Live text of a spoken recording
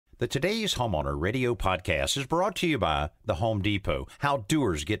The Today's Homeowner radio podcast is brought to you by the Home Depot. How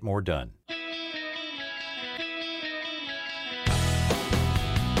doers get more done.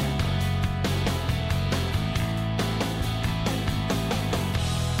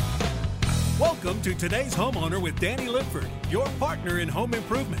 Welcome to Today's Homeowner with Danny Lipford, your partner in home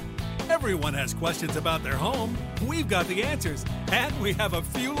improvement. Everyone has questions about their home. We've got the answers, and we have a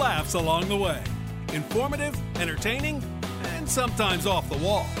few laughs along the way. Informative, entertaining, and sometimes off the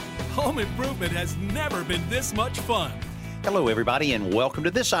wall. Home improvement has never been this much fun. Hello, everybody, and welcome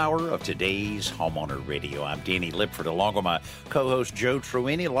to this hour of Today's Homeowner Radio. I'm Danny Lipford, along with my co-host Joe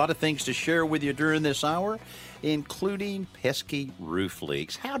Truini. A lot of things to share with you during this hour, including pesky roof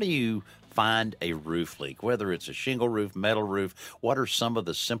leaks. How do you find a roof leak, whether it's a shingle roof, metal roof? What are some of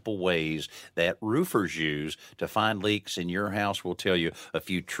the simple ways that roofers use to find leaks in your house? We'll tell you a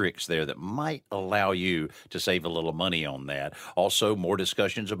few tricks there that might allow you to save a little money on that. Also, more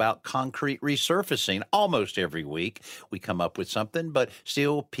discussions about concrete resurfacing. Almost every week we come up with something, but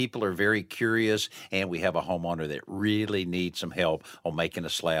still people are very curious, and we have a homeowner that really needs some help on making a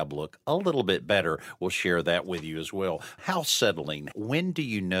slab look a little bit better. We'll share that with you as well. House settling. When do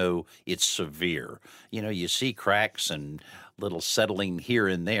you know it's severe? You know, you see cracks and little settling here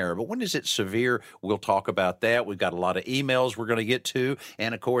and there, but when is it severe? We'll talk about that. We've got a lot of emails we're going to get to.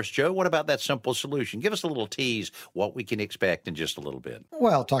 And of course, Joe, what about that simple solution? Give us a little tease what we can expect in just a little bit.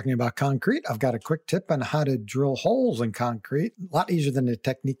 Well, talking about concrete, I've got a quick tip on how to drill holes in concrete. A lot easier than the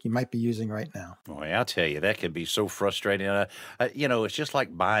technique you might be using right now. Boy, I'll tell you, that can be so frustrating. You know, it's just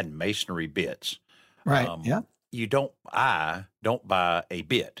like buying masonry bits. Right. Yeah. I don't buy a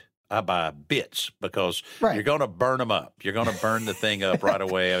bit. I buy bits because You're going to burn them up. You're going to burn the thing up right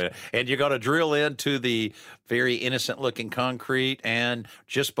away. And you're going to drill into the very innocent-looking concrete, and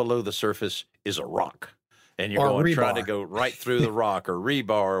just below the surface is a rock. And you're going to try to go right through the rock or rebar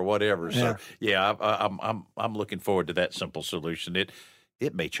or whatever. So, I'm looking forward to that simple solution. It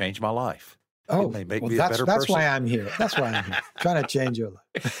may change my life. Oh, it may make me a better that's person. why I'm here. That's why I'm here. Trying to change your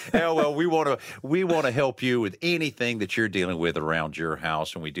life. Yeah, well, we want to help you with anything that you're dealing with around your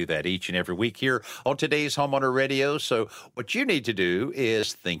house, and we do that each and every week here on Today's Homeowner Radio. So what you need to do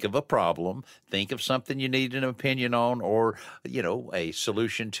is think of a problem, think of something you need an opinion on, or a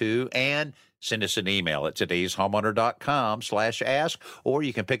solution to, and send us an email at todayshomeowner.com/ask, or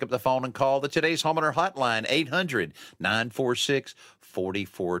you can pick up the phone and call the Today's Homeowner hotline,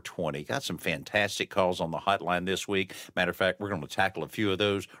 800-946-4420. Got some fantastic calls on the hotline this week. Matter of fact, we're going to tackle a few of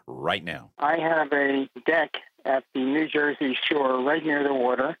those right now. I have a deck at the New Jersey shore right near the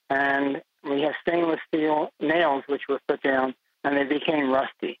water, and we have stainless steel nails which were put down, and they became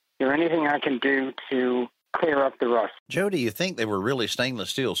rusty. Is there anything I can do to clear up the rust? Joe, do you think they were really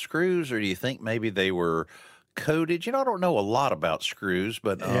stainless steel screws, or do you think maybe they were coated? I don't know a lot about screws,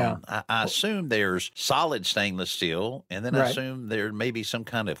 but I assume there's solid stainless steel, and then I assume there may be some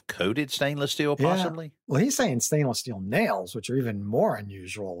kind of coated stainless steel possibly. Yeah. Well, he's saying stainless steel nails, which are even more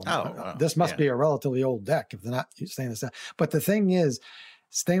unusual. This must be a relatively old deck if they're not stainless steel. But the thing is,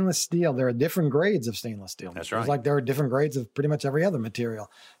 stainless steel, there are different grades of stainless steel. That's right. It's like there are different grades of pretty much every other material.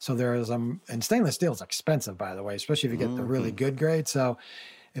 So there's, and stainless steel is expensive, by the way, especially if you get the really good grade. So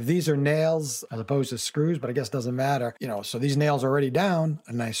if these are nails as opposed to screws, but I guess it doesn't matter, so these nails are already down,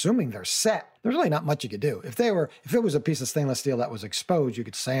 and I'm assuming they're set. There's really not much you could do. If it was a piece of stainless steel that was exposed, you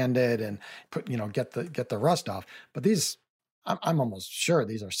could sand it and put, get the rust off. But these, I'm almost sure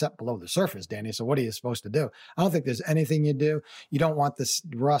these are set below the surface, Danny. So what are you supposed to do? I don't think there's anything you do. You don't want this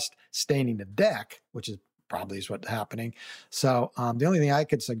rust staining the deck, which is probably what's happening. So the only thing I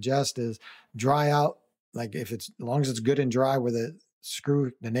could suggest is dry out, like as long as it's good and dry where the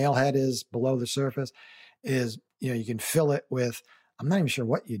nail head is below the surface, is, you can fill it with, I'm not even sure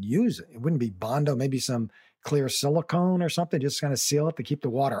what you'd use. It wouldn't be Bondo, maybe some clear silicone or something, just kind of seal it to keep the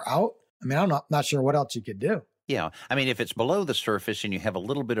water out. I mean, I'm not sure what else you could do. Yeah. I mean, if it's below the surface and you have a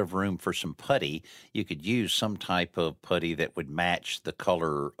little bit of room for some putty, you could use some type of putty that would match the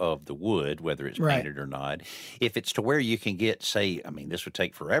color of the wood, whether it's painted or not. If it's to where you can get, say, I mean, this would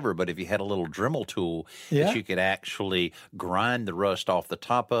take forever, but if you had a little Dremel tool that you could actually grind the rust off the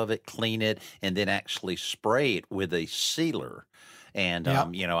top of it, clean it, and then actually spray it with a sealer. And, I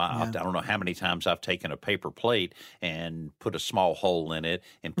don't know how many times I've taken a paper plate and put a small hole in it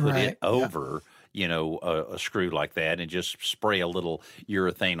and put it over a screw like that and just spray a little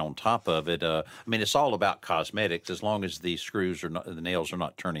urethane on top of it. I mean, it's all about cosmetics. As long as the nails are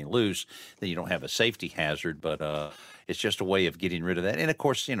not turning loose, then you don't have a safety hazard. But it's just a way of getting rid of that. And of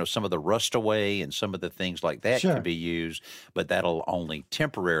course, some of the rust away and some of the things like that Sure. can be used, but that'll only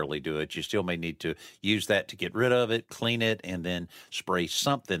temporarily do it. You still may need to use that to get rid of it, clean it, and then spray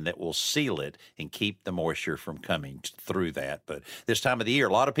something that will seal it and keep the moisture from coming through that. But this time of the year,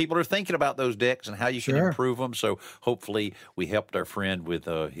 a lot of people are thinking about those decks and how you can Sure. improve them. So hopefully we helped our friend with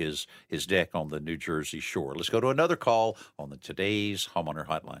his deck on the New Jersey shore. Let's go to another call on the Today's Homeowner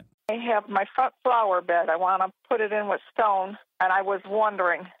Hotline. I have my front flower bed. I want to put it in with stone, and I was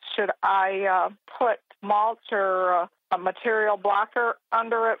wondering, should I put mulch or a material blocker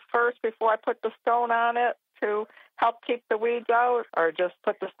under it first before I put the stone on it to help keep the weeds out, or just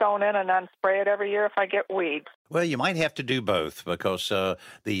put the stone in and then spray it every year if I get weeds? Well, you might have to do both because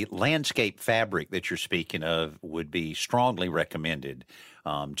the landscape fabric that you're speaking of would be strongly recommended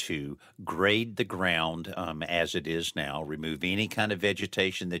to grade the ground as it is now, remove any kind of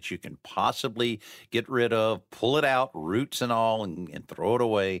vegetation that you can possibly get rid of, pull it out, roots and all, and throw it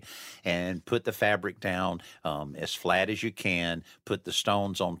away, and put the fabric down as flat as you can, put the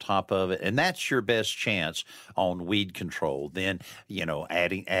stones on top of it, and that's your best chance on weed control. Then,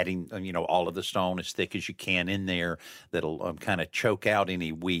 adding all of the stone as thick as you can in there that'll kind of choke out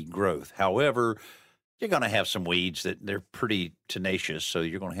any weed growth. However, you're going to have some weeds that they're pretty tenacious, so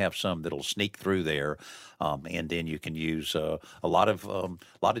you're going to have some that'll sneak through there, and then you can use a lot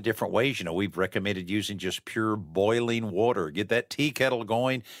of different ways. We've recommended using just pure boiling water. Get that tea kettle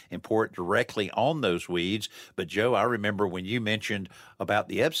going and pour it directly on those weeds. But Joe, I remember when you mentioned about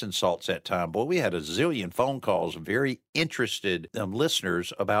the Epsom salts that time. Boy, we had a zillion phone calls, very interested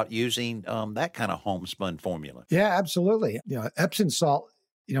listeners about using that kind of homespun formula. Yeah, absolutely. Epsom salt,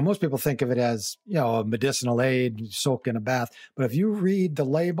 most people think of it as, a medicinal aid, soak in a bath. But if you read the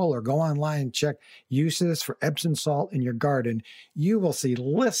label or go online and check uses for Epsom salt in your garden, you will see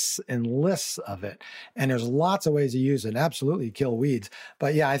lists and lists of it. And there's lots of ways to use it and absolutely kill weeds.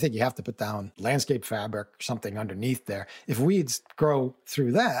 But yeah, I think you have to put down landscape fabric, something underneath there. If weeds grow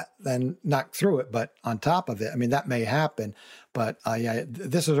through that, then not through it, but on top of it. I mean, that may happen. But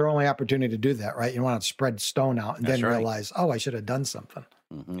this is our only opportunity to do that, right? You want to spread stone out and That's then right. realize, I should have done something.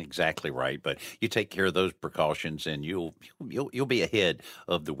 Exactly right. But you take care of those precautions and you'll be ahead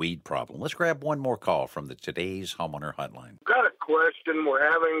of the weed problem. Let's grab one more call from the Today's Homeowner Hotline. Got a question. We're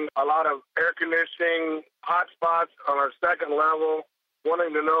having a lot of air conditioning hot spots on our second level.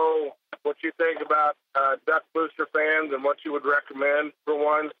 Wanting to know what you think about duct booster fans and what you would recommend for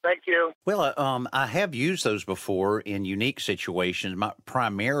one. Thank you. Well, I have used those before in unique situations.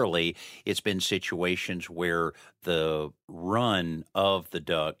 Primarily, it's been situations where the run of the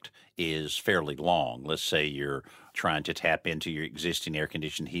duct is fairly long. Let's say you're trying to tap into your existing air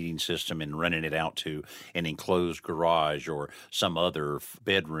conditioned heating system and running it out to an enclosed garage or some other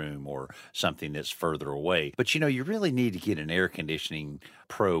bedroom or something that's further away. But, you really need to get an air conditioning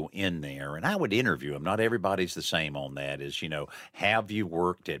pro in there. And I would interview them. Not everybody's the same on that. Have you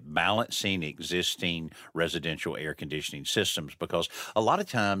worked at balancing existing residential air conditioning systems? Because a lot of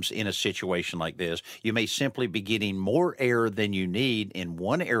times in a situation like this, you may simply be getting more air than you need in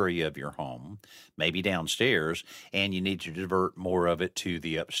one area of your home, maybe downstairs, and you need to divert more of it to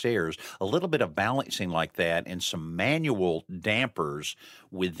the upstairs. A little bit of balancing like that and some manual dampers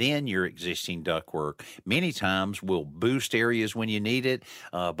within your existing ductwork many times will boost areas when you need it.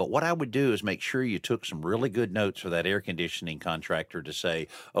 But what I would do is make sure you took some really good notes for that air conditioning contractor to say,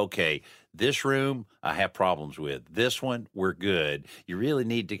 okay, this room I have problems with. This one, we're good. You really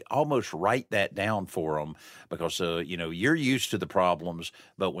need to almost write that down for them because, you're used to the problems,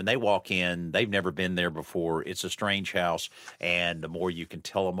 but when they walk in, they've never been there before. It's a strange house, and the more you can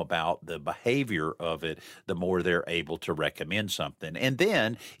tell them about the behavior of it, the more they're able to recommend something. And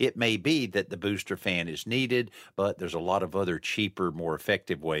then it may be that the booster fan is needed, but there's a lot of other cheaper, more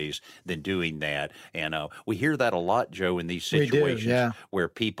effective ways than doing that. And we hear that a lot, Joe, in these situations where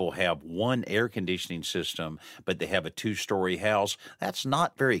people have one air conditioning system, but they have a two-story house. That's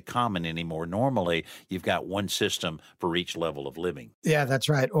not very common anymore. Normally, you've got one system for each level of living. Yeah, that's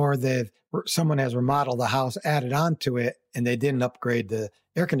right. Or someone has remodeled the house, added on to it, and they didn't upgrade the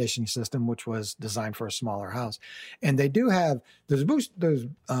air conditioning system, which was designed for a smaller house. And they do have those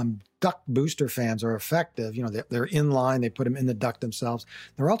duct booster fans are effective. They're in line. They put them in the duct themselves.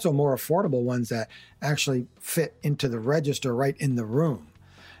 There are also more affordable ones that actually fit into the register right in the room.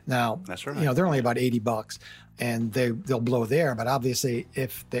 Now, that's right. They're only about $80 and they'll blow the air. But obviously,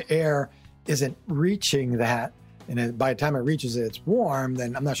 if the air isn't reaching that, and by the time it reaches it, it's warm,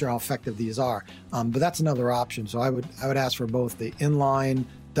 then I'm not sure how effective these are. But that's another option. So I would ask for both the inline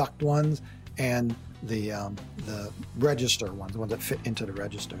duct ones and the register ones, the ones that fit into the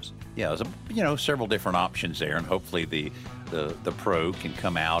registers. Yeah, there's several different options there, and hopefully the pro can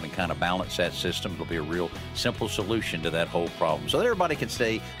come out and kind of balance that system. It'll be a real simple solution to that whole problem, so that everybody can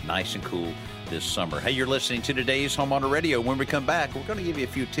stay nice and cool this summer. Hey, you're listening to today's Homeowner Radio. When we come back, we're going to give you a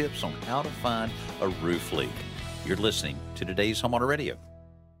few tips on how to find a roof leak. You're listening to today's Homeowner Radio.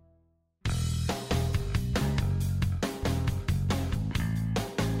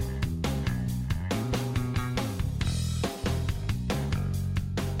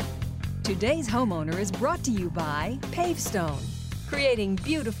 Today's Homeowner is brought to you by Pavestone, creating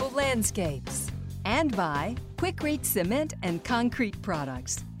beautiful landscapes, and by Quick Reach Cement and Concrete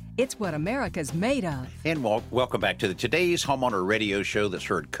Products. It's what America's made of. And welcome back to today's Homeowner Radio Show that's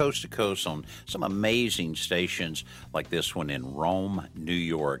heard coast to coast on some amazing stations like this one in Rome, New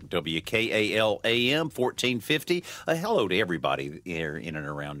York. WKAL AM 1450. Hello to everybody here in and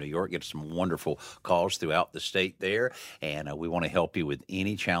around New York. Get some wonderful calls throughout the state there, and we want to help you with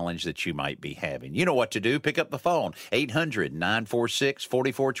any challenge that you might be having. You know what to do. Pick up the phone,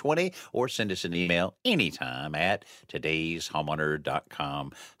 800-946-4420, or send us an email anytime at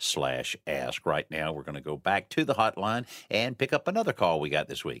todayshomeowner.com/ask. Right now, we're going to go back to the hotline and pick up another call we got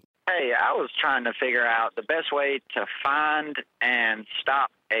this week. Hey, I was trying to figure out the best way to find and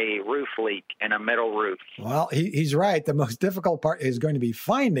stop a roof leak in a metal roof. Well, he's right. The most difficult part is going to be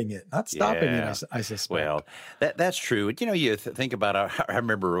finding it, not stopping it, I suspect. Well, that's true. You think about it. I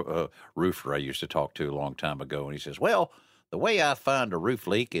remember a roofer I used to talk to a long time ago, and he says, well, the way I find a roof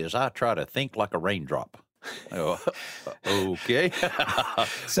leak is I try to think like a raindrop. Oh, okay.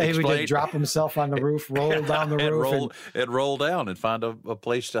 So he would just drop himself on the roof, roll down the roof. and roll down and find a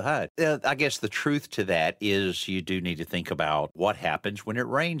place to hide. I guess the truth to that is you do need to think about what happens when it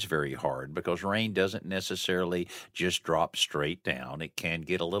rains very hard, because rain doesn't necessarily just drop straight down. It can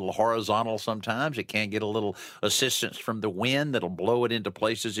get a little horizontal sometimes. It can get a little assistance from the wind that'll blow it into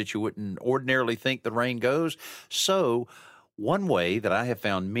places that you wouldn't ordinarily think the rain goes. So one way that I have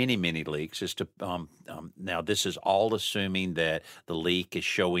found many, many leaks is to, now this is all assuming that the leak is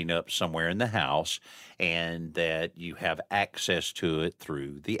showing up somewhere in the house and that you have access to it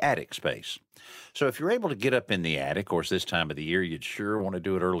through the attic space. So if you're able to get up in the attic, of course, this time of the year, you'd sure want to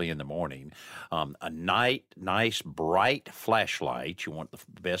do it early in the morning. A nice, bright flashlight. You want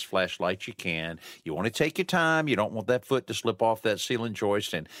the best flashlight you can. You want to take your time. You don't want that foot to slip off that ceiling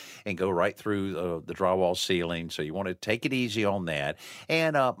joist and go right through the drywall ceiling. So you want to take it easy on that.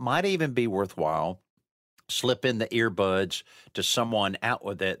 And might even be worthwhile slip in the earbuds to someone out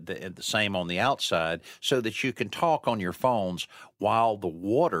with the same on the outside so that you can talk on your phones while the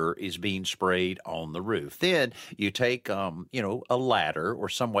water is being sprayed on the roof. Then you take, a ladder or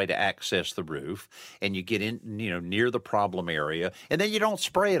some way to access the roof, and you get in, near the problem area, and then you don't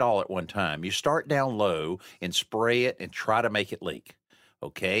spray it all at one time. You start down low and spray it and try to make it leak.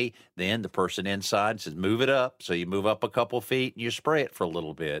 Okay, then the person inside says, move it up. So you move up a couple feet and you spray it for a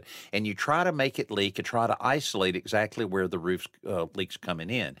little bit. And you try to make it leak and try to isolate exactly where the roof leak's coming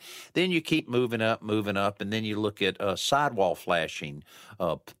in. Then you keep moving up, and then you look at sidewall flashing,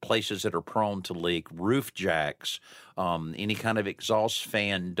 places that are prone to leak, roof jacks, any kind of exhaust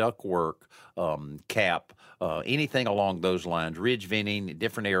fan, ductwork, cap, anything along those lines, ridge venting,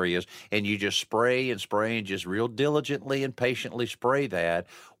 different areas, and you just spray and just real diligently and patiently spray that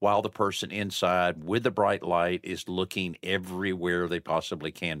while the person inside with the bright light is looking everywhere they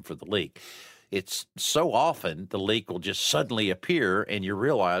possibly can for the leak. It's so often the leak will just suddenly appear and you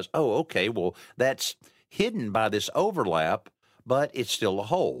realize, oh, okay, well, that's hidden by this overlap, but it's still a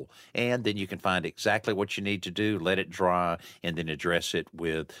hole. And then you can find exactly what you need to do, let it dry, and then address it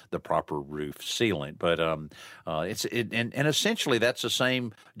with the proper roof sealant. But and essentially that's the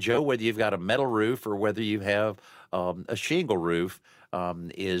same, Joe, whether you've got a metal roof or whether you have a shingle roof,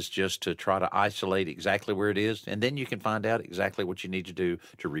 is just to try to isolate exactly where it is, and then you can find out exactly what you need to do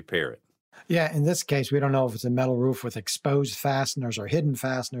to repair it. Yeah, in this case, we don't know if it's a metal roof with exposed fasteners or hidden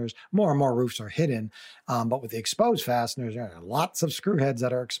fasteners. More and more roofs are hidden, but with the exposed fasteners, there are lots of screw heads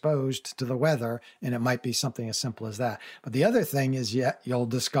that are exposed to the weather, and it might be something as simple as that. But the other thing is, you'll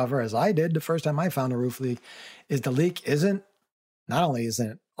discover, as I did the first time I found a roof leak, is the leak not only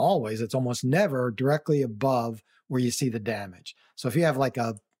isn't it always, it's almost never directly above where you see the damage. So if you have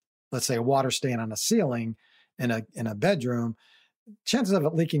let's say a water stain on a ceiling in a bedroom, chances of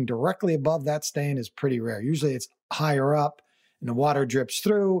it leaking directly above that stain is pretty rare. Usually it's higher up and the water drips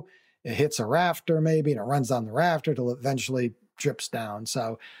through, it hits a rafter maybe, and it runs down the rafter till it eventually drips down.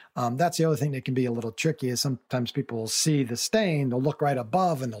 So that's the other thing that can be a little tricky is sometimes people will see the stain, they'll look right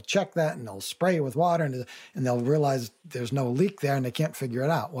above and they'll check that and they'll spray it with water and they'll realize there's no leak there and they can't figure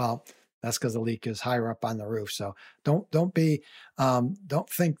it out. Well, That's because the leak is higher up on the roof. So don't think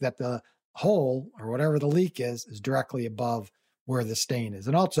that the hole or whatever the leak is directly above where the stain is.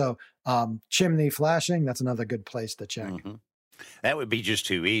 And also chimney flashing, that's another good place to check. Mm-hmm. That would be just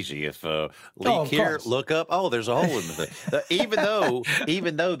too easy. If leak here, look up. Oh, there's a hole in the thing.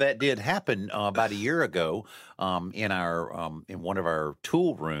 Even though that did happen about a year ago in one of our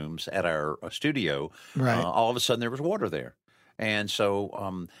tool rooms at our studio, right. All of a sudden there was water there. And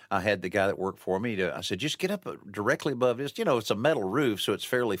so I had the guy that worked for me I said, just get up directly above this. It's a metal roof, so it's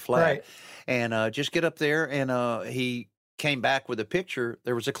fairly flat. Right. And just get up there. And he came back with a picture.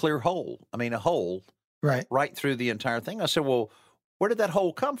 There was a clear hole. I mean, a hole. Right through the entire thing. I said, well, where did that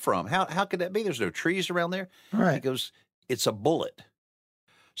hole come from? How could that be? There's no trees around there. Right. He goes, it's a bullet.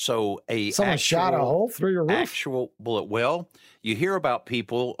 So someone shot a hole through your roof? Actual bullet. Well, you hear about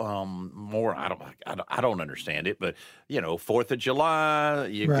people more. I don't understand it, but 4th of July,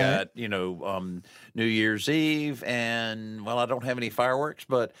 you've got New Year's Eve, and I don't have any fireworks,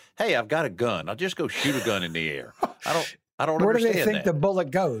 but hey, I've got a gun. I'll just go shoot a gun in the air. I don't Where understand do they think the bullet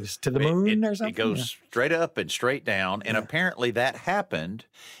goes? To the moon or something? It goes straight up and straight down, and apparently that happened.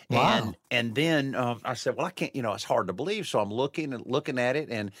 Wow. And then I said, well, I can't, it's hard to believe. So I'm looking at it,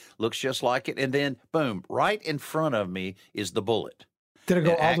 and looks just like it. And then, boom, right in front of me is the bullet. Did it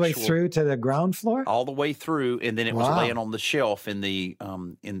go all the way through to the ground floor? All the way through, and then it was laying on the shelf in the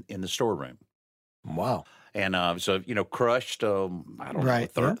storeroom. Wow. And so crushed, I don't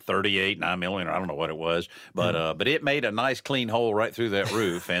know, 38 9mm. I don't know what it was, but it made a nice clean hole right through that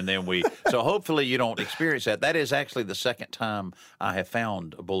roof. And then so hopefully you don't experience that. That is actually the second time I have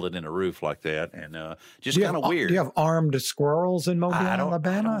found a bullet in a roof like that, and just kind of weird. Do you have armed squirrels in Mobile,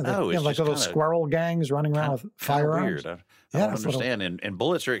 Alabama? I don't know. You have like little squirrel gangs running around with firearms. Weird. I don't understand. And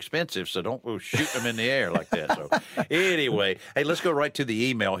bullets are expensive, so don't go shoot them in the air like that. So anyway, hey, let's go right to the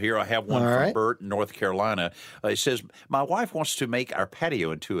email here. I have one from Bert in North Carolina. It says, my wife wants to make our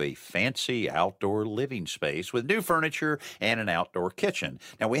patio into a fancy outdoor living space with new furniture and an outdoor kitchen.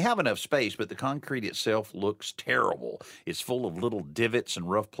 Now, we have enough space, but the concrete itself looks terrible. It's full of little divots and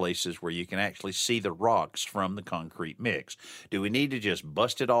rough places where you can actually see the rocks from the concrete mix. Do we need to just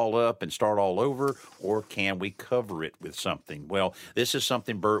bust it all up and start all over, or can we cover it with something? Well, this is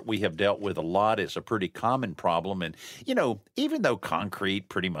something, Bert, we have dealt with a lot. It's a pretty common problem. And, even though concrete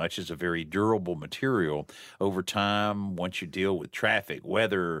pretty much is a very durable material, over time, once you deal with traffic,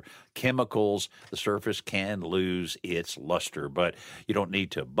 weather, chemicals, the surface can lose its luster. But you don't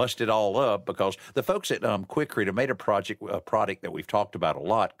need to bust it all up, because the folks at Quikrete have made a product that we've talked about a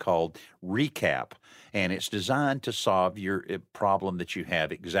lot called Recap. And it's designed to solve your problem that you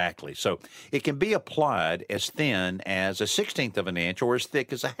have exactly. So it can be applied as thin as a 1/16 of an inch or as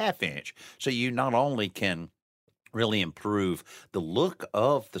thick as a 1/2 inch. So you not only can really improve the look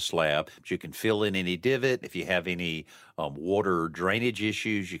of the slab, but you can fill in any divot. If you have any water drainage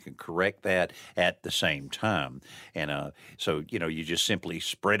issues, you can correct that at the same time. And so, you just simply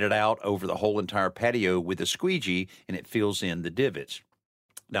spread it out over the whole entire patio with a squeegee, and it fills in the divots.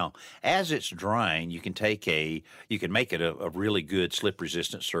 Now, as it's drying, you can make it a really good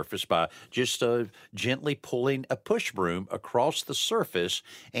slip-resistant surface by just gently pulling a push broom across the surface,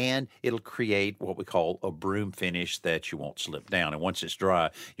 and it'll create what we call a broom finish that you won't slip down. And once it's dry,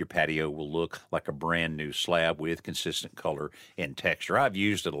 your patio will look like a brand new slab with consistent color and texture. I've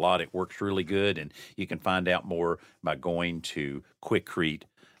used it a lot. It works really good, and you can find out more by going to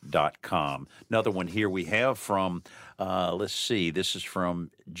Quikrete.com. Another one here we have from, let's see, this is from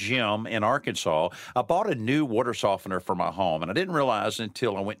Jim in Arkansas. I bought a new water softener for my home, and I didn't realize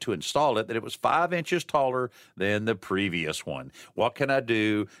until I went to install it that it was 5 inches taller than the previous one. What can I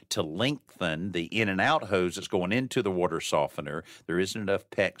do to lengthen the in and out hose that's going into the water softener? There isn't enough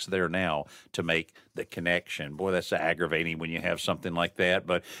PEX there now to make the connection. Boy, that's aggravating when you have something like that.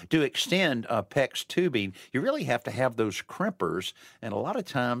 But to extend PEX tubing, you really have to have those crimpers, and a lot of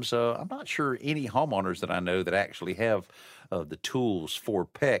times I'm not sure any homeowners that I know that actually have the tools for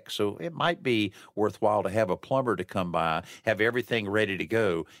PEX. So it might be worthwhile to have a plumber to come by, have everything ready to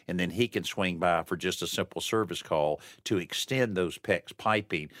go, and then he can swing by for just a simple service call to extend those PEX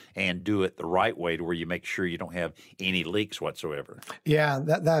piping and do it the right way to where you make sure you don't have any leaks whatsoever. Yeah,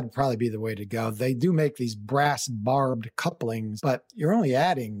 that'd probably be the way to go. They do make these brass barbed couplings, but you're only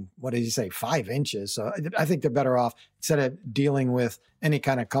adding, what did you say, 5 inches. So I think they're better off, instead of dealing with any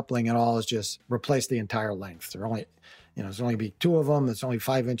kind of coupling at all, is just replace the entire length. They're only, there's only be 2 of them. It's only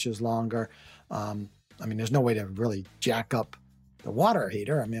 5 inches longer. There's no way to really jack up the water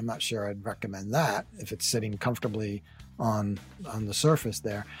heater. I'm not sure I'd recommend that if it's sitting comfortably on the surface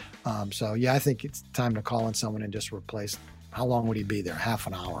there. I think it's time to call in someone and just replace how long would he be there? Half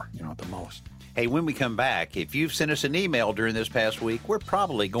an hour, at the most. Hey, when we come back, if you've sent us an email during this past week, we're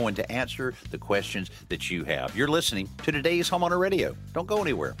probably going to answer the questions that you have. You're listening to today's Homeowner Radio. Don't go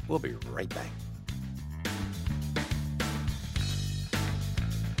anywhere. We'll be right back.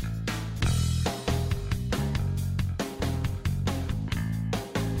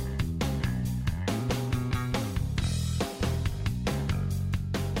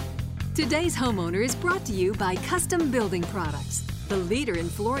 Today's Homeowner is brought to you by Custom Building Products, the leader in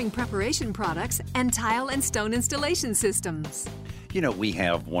flooring preparation products and tile and stone installation systems. We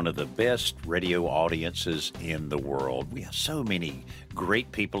have one of the best radio audiences in the world. We have so many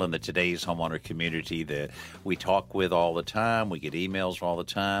great people in the Today's Homeowner community that we talk with all the time. We get emails all the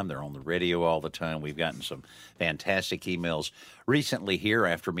time. They're on the radio all the time. We've gotten some fantastic emails recently here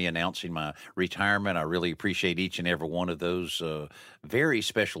after me announcing my retirement. I really appreciate each and every one of those very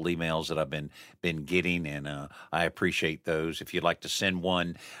special emails that I've been getting, and I appreciate those. If you'd like to send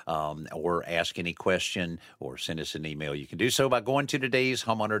one or ask any question or send us an email, you can do so by going to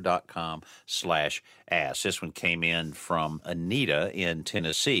todayshomeowner.com/ask. This one came in from Anita in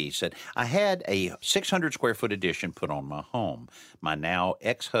Tennessee. Said, I had a 600 square foot addition put on my home. My now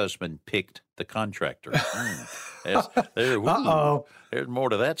ex-husband picked the contractor. There's more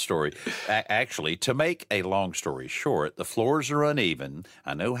to that story. Actually, to make a long story short, the floors are uneven.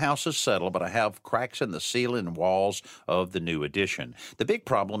 I know houses settle, but I have cracks in the ceiling and walls of the new addition. The big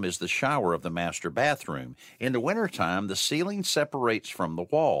problem is the shower of the master bathroom. In the wintertime, the ceiling separates from the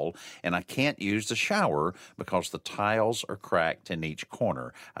wall, and I can't use the shower because the tiles are cracked in each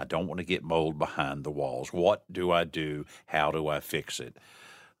corner. I don't want to get mold behind the walls. What do I do? How do I fix it?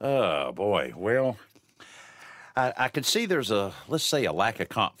 Oh, boy. Well, I can see there's let's say, a lack of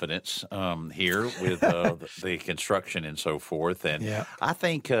confidence here with the construction and so forth. And yeah. I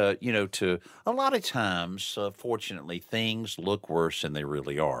think, to a lot of times, fortunately, things look worse than they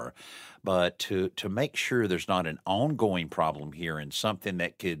really are. But to make sure there's not an ongoing problem here and something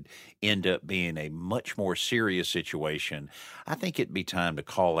that could end up being a much more serious situation, I think it'd be time to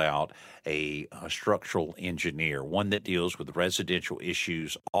call out a structural engineer, one that deals with residential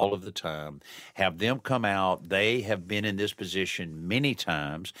issues all of the time. Have them come out. They have been in this position many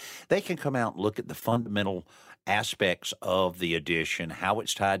times. They can come out and look at the fundamental aspects of the addition, how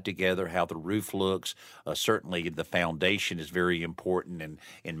it's tied together, how the roof looks. Certainly the foundation is very important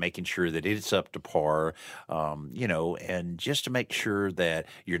in making sure that it's up to par, and just to make sure that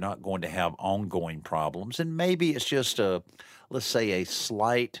you're not going to have ongoing problems. And maybe it's just let's say a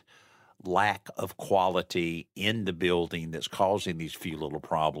slight lack of quality in the building that's causing these few little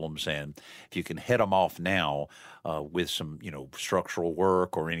problems. And if you can head them off now with some, structural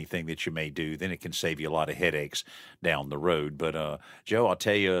work or anything that you may do, then it can save you a lot of headaches down the road. But, Joe, I'll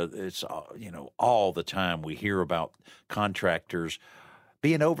tell you, it's, all the time we hear about contractors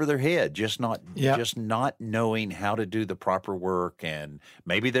being over their head, just not knowing how to do the proper work. And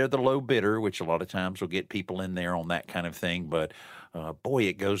maybe they're the low bidder, which a lot of times will get people in there on that kind of thing. But boy,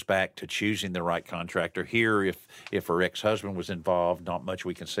 it goes back to choosing the right contractor. Here, if her ex-husband was involved, not much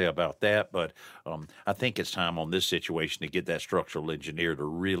we can say about that. But I think it's time on this situation to get that structural engineer to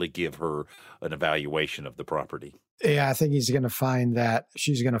really give her an evaluation of the property. Yeah, I think she's going to find that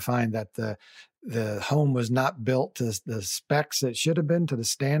the home was not built to the specs it should have been, to the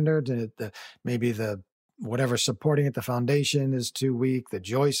standards, and maybe the whatever supporting it, the foundation is too weak, the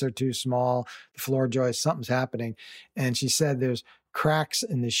joists are too small, the floor joists, something's happening. And she said there's cracks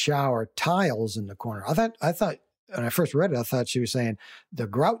in the shower tiles in the corner. I thought when I first read it, I thought she was saying the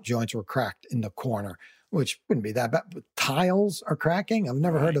grout joints were cracked in the corner, which wouldn't be that bad. But tiles are cracking. I've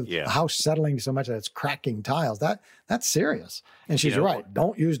never heard of a house settling so much that it's cracking tiles. That's serious. And she's right.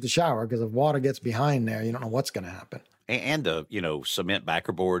 Don't use the shower, because if water gets behind there, you don't know what's going to happen. And the cement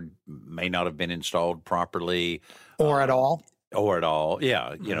backer board may not have been installed properly, or at all.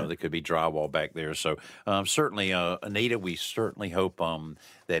 Yeah. There could be drywall back there. So certainly, Anita, we certainly hope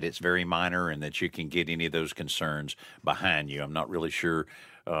that it's very minor and that you can get any of those concerns behind you. I'm not really sure.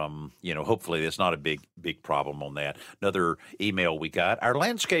 Hopefully it's not a big problem on that. Another email we got, our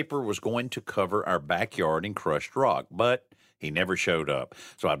landscaper was going to cover our backyard in crushed rock, but he never showed up.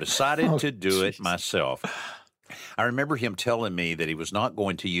 So I've decided to do it myself. I remember him telling me that he was not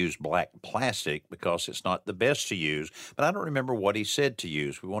going to use black plastic because it's not the best to use, but I don't remember what he said to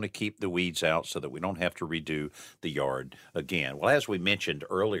use. We want to keep the weeds out so that we don't have to redo the yard again. Well, as we mentioned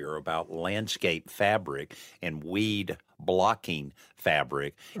earlier about landscape fabric and weed blocking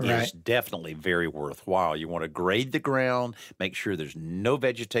fabric is definitely very worthwhile. You want to grade the ground, make sure there's no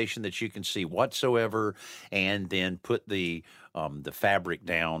vegetation that you can see whatsoever, and then put the fabric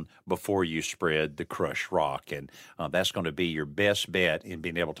down before you spread the crushed rock, and that's going to be your best bet in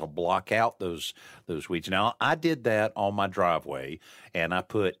being able to block out those weeds. Now, I did that on my driveway, and I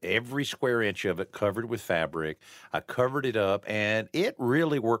put every square inch of it covered with fabric. I covered it up, and it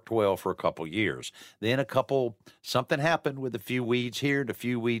really worked well for a couple years. Then something happened with a few weeds here and a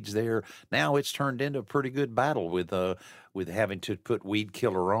few weeds there. Now it's turned into a pretty good battle with having to put weed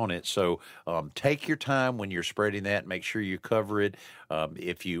killer on it. So take your time when you're spreading that. Make sure you cover it.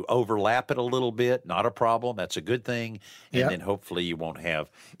 If you overlap it a little bit, not a problem. That's a good thing. And then hopefully you won't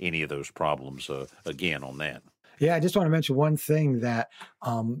have any of those problems again on that. Yeah, I just want to mention one thing that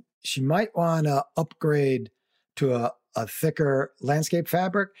she might want to upgrade to a thicker landscape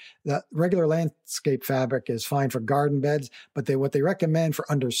fabric. The regular landscape fabric is fine for garden beds, but what they recommend for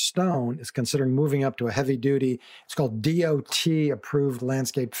under stone is considering moving up to a heavy duty. It's called DOT approved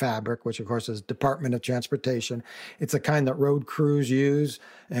landscape fabric, which of course is Department of Transportation. It's the kind that road crews use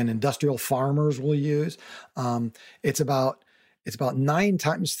and industrial farmers will use. It's about 9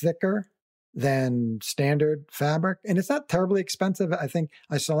 times thicker than standard fabric. And it's not terribly expensive. I think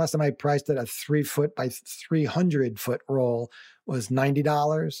I saw last time I priced it, a 3 foot by 300 foot roll was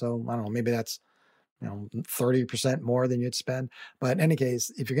 $90. So I don't know, maybe that's 30% more than you'd spend. But in any case,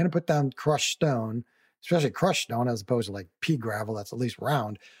 if you're going to put down crushed stone, especially crushed stone as opposed to like pea gravel, that's at least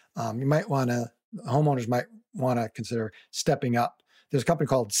round, homeowners might want to consider stepping up. There's a company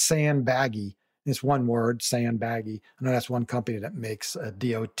called Sandbaggy. It's one word, Sandbaggy. I know that's one company that makes a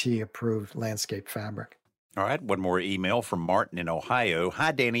DOT-approved landscape fabric. All right, one more email from Martin in Ohio.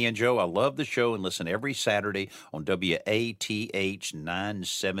 Hi, Danny and Joe. I love the show and listen every Saturday on WATH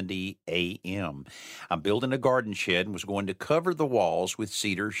 970 AM. I'm building a garden shed and was going to cover the walls with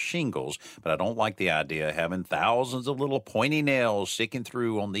cedar shingles, but I don't like the idea of having thousands of little pointy nails sticking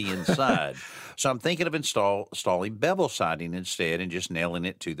through on the inside. So I'm thinking of installing bevel siding instead and just nailing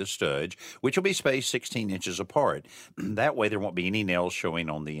it to the studs, which will be spaced 16 inches apart. That way there won't be any nails showing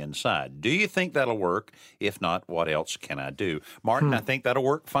on the inside. Do you think that'll work? If not, what else can I do? Martin, I think that'll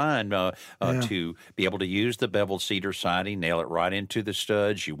work fine to be able to use the beveled cedar siding, nail it right into the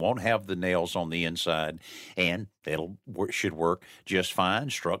studs. You won't have the nails on the inside, and should work just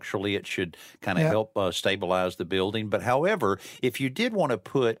fine. Structurally, it should kind of help stabilize the building. But however, if you did want to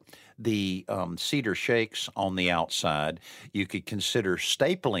put the cedar shakes on the outside, you could consider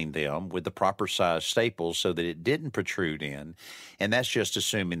stapling them with the proper size staples so that it didn't protrude in. And that's just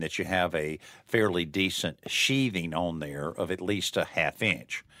assuming that you have a fairly decent sheathing on there of at least a ½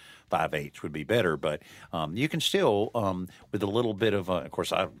 inch. 5/8 would be better, but you can still, with a little bit of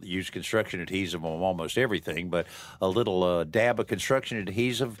course, I use construction adhesive on almost everything, but a little dab of construction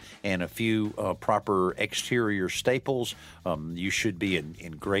adhesive and a few proper exterior staples, you should be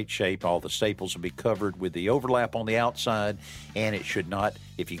in great shape. All the staples will be covered with the overlap on the outside, and it should not,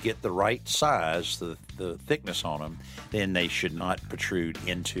 if you get the right size, the thickness on them, then they should not protrude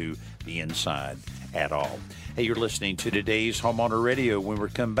into the inside at all. Hey, you're listening to today's Homeowner Radio. When we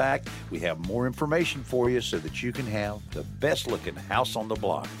come back, we have more information for you so that you can have the best-looking house on the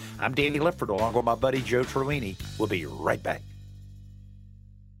block. I'm Danny Lipford, along with my buddy Joe Truini. We'll be right back.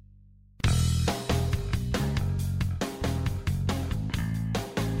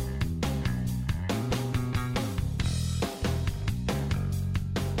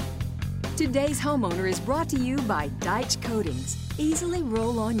 Today's Homeowner is brought to you by Deitch Coatings. Easily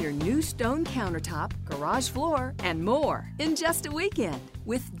roll on your new stone countertop, garage floor, and more in just a weekend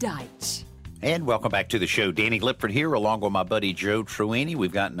with Deitch. And welcome back to the show. Danny Lipford here, along with my buddy Joe Truini.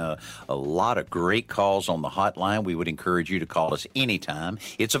 We've gotten a lot of great calls on the hotline. We would encourage you to call us anytime.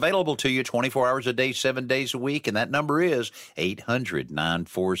 It's available to you 24 hours a day, 7 days a week, and that number is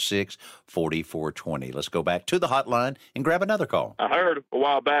 800-946-4420. Let's go back to the hotline and grab another call. I heard a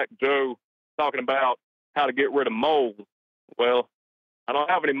while back, Joe, talking about how to get rid of mold. Well, I don't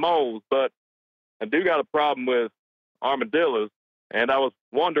have any moles, but I do got a problem with armadillos, and I was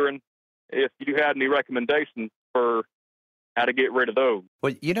wondering if you had any recommendations for how to get rid of those.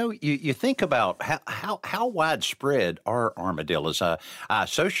 Well, you think about how widespread are armadillos. I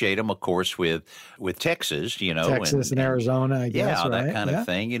associate them, of course, with Texas, Texas and Arizona, I guess. Yeah, that kind of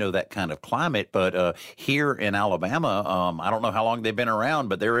thing, that kind of climate. But here in Alabama, I don't know how long they've been around,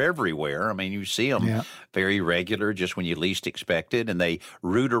 but they're everywhere. I mean, you see them very regular just when you least expect it, and they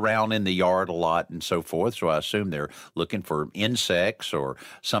root around in the yard a lot and so forth. So I assume they're looking for insects or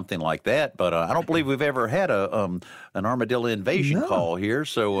something like that. But I don't believe we've ever had an armadillo invasion call here here.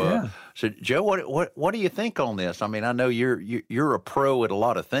 So, so Joe, what do you think on this? I mean, I know you're a pro at a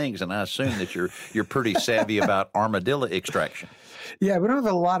lot of things, and I assume that you're pretty savvy about armadillo extraction. Yeah, we don't have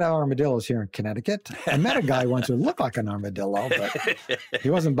a lot of armadillos here in Connecticut. I met a guy once who looked like an armadillo, but he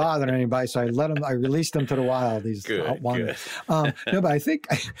wasn't bothering anybody, so I released him to the wild. He's out wandering. No, but I think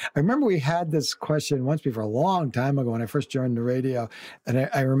I remember we had this question once before, a long time ago when I first joined the radio, and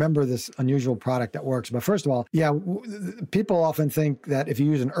I remember this unusual product that works. But first of all, people often think that if you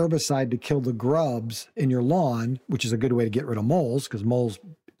use an herbicide to kill the grubs in your lawn, which is a good way to get rid of moles, because moles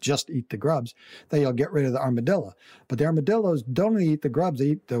just eat the grubs, then you'll get rid of the armadillo. But the armadillos don't only eat the grubs, they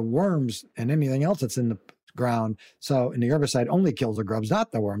eat the worms and anything else that's in the ground. So, and the herbicide only kills the grubs,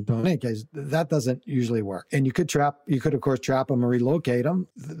 not the worms. So in any case, that doesn't usually work. And you could of course trap them and relocate them.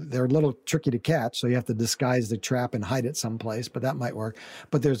 They're a little tricky to catch, so you have to disguise the trap and hide it someplace, but that might work.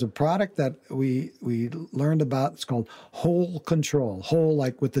 But there's a product that we learned about. It's called Whole Control. Whole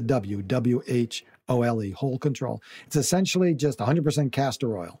like with the W, W-H-O-L-E, Whole Control. It's essentially just 100%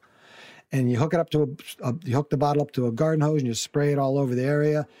 castor oil. And you hook it up to you hook the bottle up to a garden hose and you spray it all over the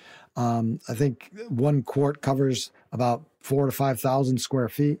area. I think 1 quart covers about 4,000 to 5,000 square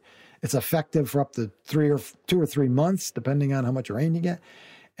feet. It's effective for up to 2 or 3 months, depending on how much rain you get.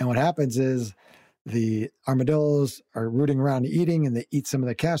 And what happens is the armadillos are rooting around eating, and they eat some of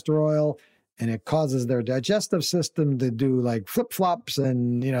the castor oil, and it causes their digestive system to do like flip-flops,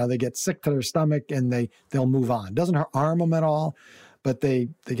 and they get sick to their stomach, and they'll move on. It doesn't harm them at all, but they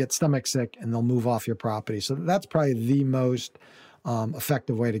get stomach sick, and they'll move off your property. So that's probably the most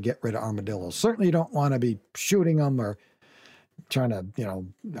effective way to get rid of armadillos. Certainly you don't want to be shooting them or trying to,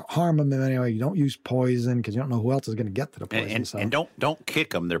 harm them in any way. You don't use poison because you don't know who else is going to get to the poison. And don't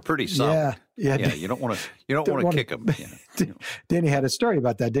kick them. They're pretty solid. Yeah. You don't want to kick them. Danny had a story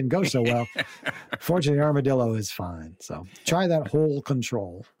about that. Didn't go so well. Fortunately, armadillo is fine. So try that Whole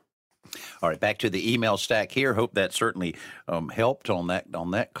Control. All right, back to the email stack here. Hope that certainly helped on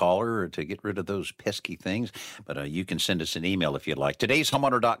that caller to get rid of those pesky things. But you can send us an email if you'd like.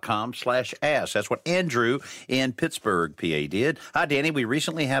 Today'sHomeowner.com/ask. That's what Andrew in Pittsburgh, PA did. Hi, Danny. We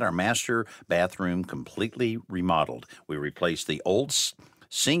recently had our master bathroom completely remodeled. We replaced the old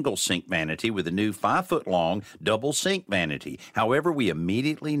single sink vanity with a new 5-foot-long double sink vanity. However, we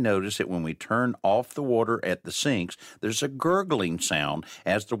immediately notice that when we turn off the water at the sinks, there's a gurgling sound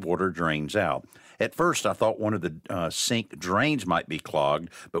as the water drains out. At first, I thought one of the sink drains might be clogged,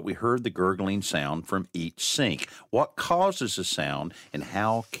 but we heard the gurgling sound from each sink. What causes the sound, and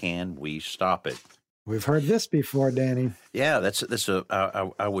how can we stop it? We've heard this before, Danny. Yeah,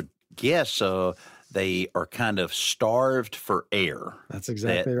 I would guess they are kind of starved for air. That's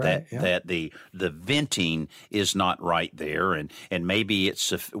exactly right. That the venting is not right there, and maybe it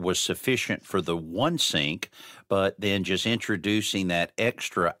was sufficient for the one sink, but then just introducing that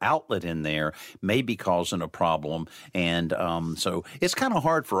extra outlet in there may be causing a problem. And so it's kind of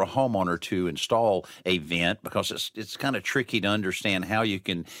hard for a homeowner to install a vent because it's kind of tricky to understand how you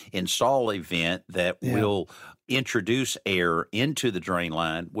can install a vent that will introduce air into the drain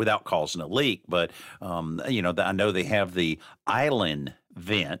line without causing a leak. But, I know they have the island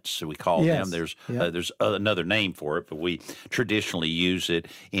vents, we call them. There's another name for it, but we traditionally use it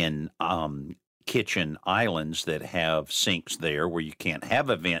in kitchen islands that have sinks there where you can't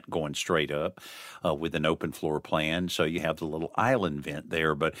have a vent going straight up with an open floor plan. So you have the little island vent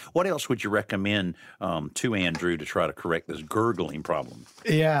there. But what else would you recommend to Andrew to try to correct this gurgling problem?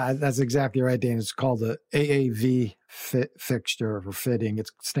 Yeah, that's exactly right, Dan. It's called the AAV fixture or fitting. It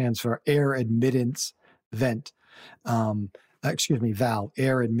stands for air admittance vent. Valve,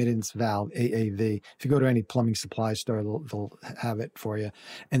 air admittance valve, AAV. If you go to any plumbing supply store, they'll have it for you.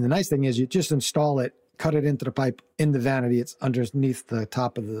 And the nice thing is you just install it, cut it into the pipe in the vanity. It's underneath the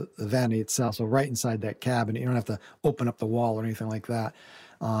top of the vanity itself, so right inside that cabinet. You don't have to open up the wall or anything like that.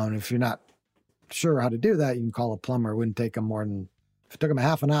 And if you're not sure how to do that, you can call a plumber. It wouldn't take him more than, if it took him a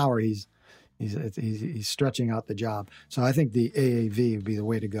half an hour, he's stretching out the job. So I think the AAV would be the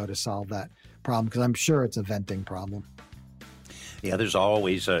way to go to solve that problem, because I'm sure it's a venting problem. Yeah, there's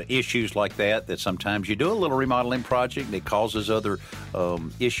always issues like that sometimes you do a little remodeling project that causes other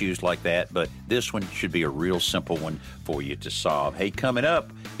issues like that, but this one should be a real simple one for you to solve. Hey, coming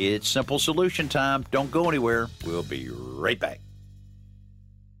up, it's Simple Solution time. Don't go anywhere. We'll be right back.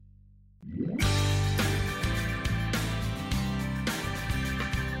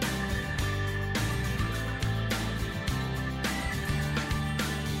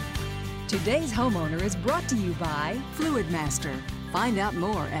 Today's Homeowner is brought to you by Fluid Master. Find out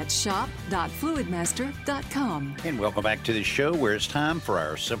more at shop.fluidmaster.com. And welcome back to the show, where it's time for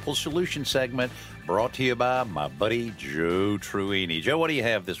our Simple Solution segment, brought to you by my buddy Joe Truini. Joe, what do you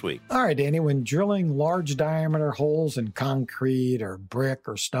have this week? All right, Danny, when drilling large diameter holes in concrete or brick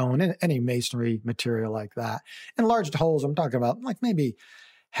or stone, any masonry material like that, and large holes, I'm talking about like maybe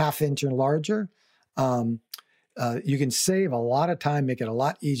half-inch and larger, you can save a lot of time, make it a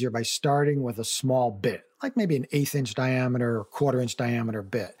lot easier by starting with a small bit, like maybe an 1/8-inch diameter or 1/4-inch diameter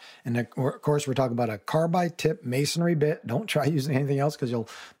bit. And of course, we're talking about a carbide tip masonry bit. Don't try using anything else because you'll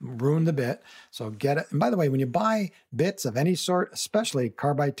ruin the bit. So get it. And by the way, when you buy bits of any sort, especially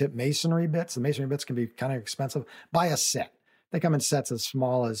carbide tip masonry bits, the masonry bits can be kind of expensive, buy a set. They come in sets as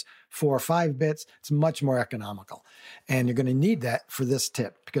small as 4 or 5 bits. It's much more economical. And you're going to need that for this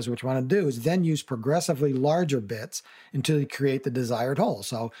tip, because what you want to do is then use progressively larger bits until you create the desired hole.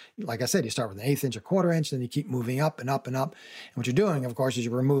 So like I said, you start with an 1/8 inch, a 1/4 inch, then you keep moving up and up and up. And what you're doing, of course, is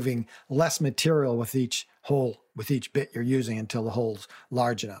you're removing less material with each hole, with each bit you're using until the hole's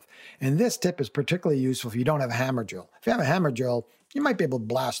large enough. And this tip is particularly useful if you don't have a hammer drill. If you have a hammer drill, you might be able to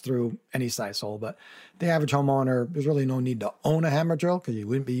blast through any size hole, but the average homeowner, there's really no need to own a hammer drill because you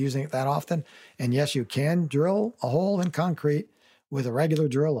wouldn't be using it that often. And yes, you can drill a hole in concrete with a regular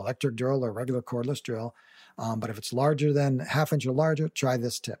drill, electric drill, or regular cordless drill. But if it's larger than 1/2 inch or larger, try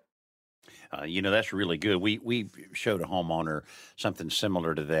this tip. That's really good. We showed a homeowner something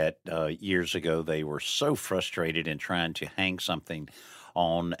similar to that years ago. They were so frustrated in trying to hang something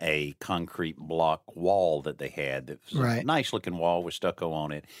on a concrete block wall that they had. That was a nice looking wall with stucco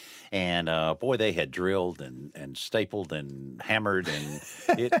on it. And boy, they had drilled and stapled and hammered, and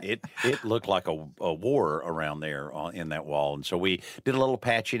it looked like a war around there in that wall. And so we did a little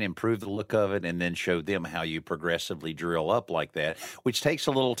patching, improved the look of it, and then showed them how you progressively drill up like that, which takes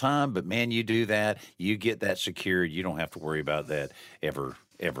a little time. But man, you do that, you get that secured. You don't have to worry about that ever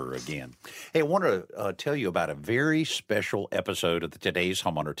again. Hey, I want to tell you about a very special episode of the Today's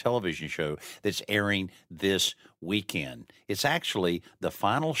Homeowner television show that's airing this weekend. It's actually the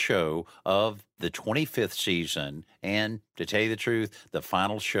final show of the 25th season, and to tell you the truth, the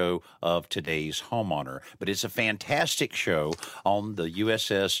final show of Today's Homeowner. But it's a fantastic show on the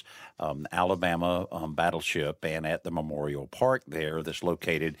USS Alabama battleship and at the Memorial Park there that's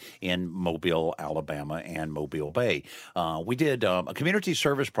located in Mobile, Alabama, and Mobile Bay. We did a community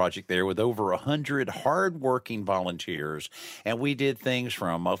service project there with over 100 hardworking volunteers, and we did things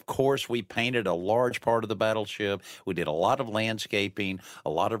from, of course, we painted a large part of the battleship. We did a lot of landscaping, a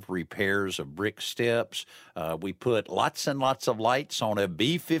lot of repairs of brick steps. We put lots and lots of lights on a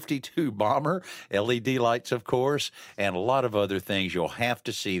B-52 bomber, LED lights, of course, and a lot of other things. You'll have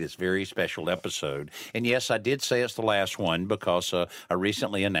to see this very special episode. And yes, I did say it's the last one because I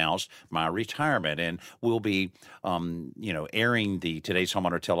recently announced my retirement, and we'll be, airing the Today's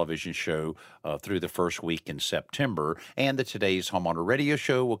Homeowner television show through the first week in September, and the Today's Homeowner radio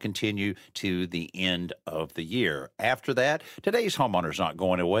show will continue to the end of the year. After that, Today's Homeowner's not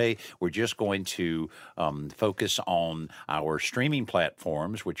going away. We're just going to focus on our streaming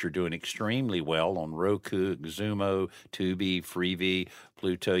platforms, which are doing extremely well on Roku, Xumo, Tubi, Freevee,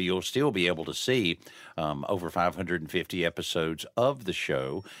 Pluto. You'll still be able to see over 550 episodes of the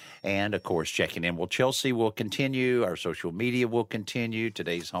show. And, of course, checking in with Chelsea will continue. Our social media will continue.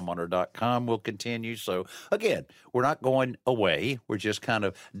 Today'sHomeowner.com will continue. So, again, we're not going away. We're just kind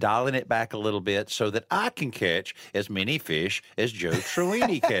of dialing it back a little bit so that I can catch as many fish as Joe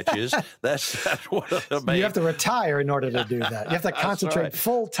Truini catches. That's what I You have to retire in order to do that. You have to concentrate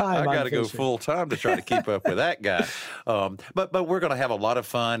full time on I got to go full time to try to keep up with that guy. But we're going to have a lot of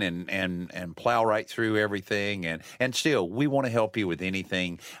fun and plow right through everything. And still, we want to help you with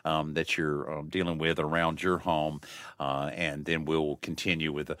anything that you're dealing with around your home. And then we'll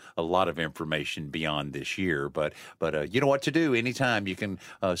continue with a lot of information beyond this year. But you know what to do. Anytime you can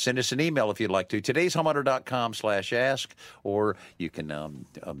send us an email if you'd like to. Today'sHomeowner.com/ask, or you can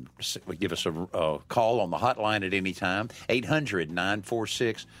give us a call on the hotline at any time,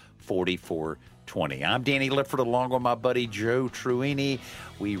 800-946-4420. I'm Danny Lipford, along with my buddy Joe Truini.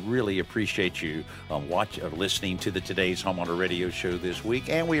 We really appreciate you listening to the Today's Homeowner radio show this week,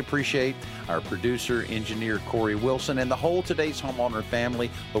 and we appreciate our producer, engineer Corey Wilson, and the whole Today's Homeowner family.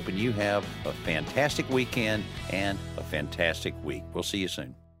 Hoping you have a fantastic weekend and a fantastic week. We'll see you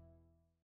soon.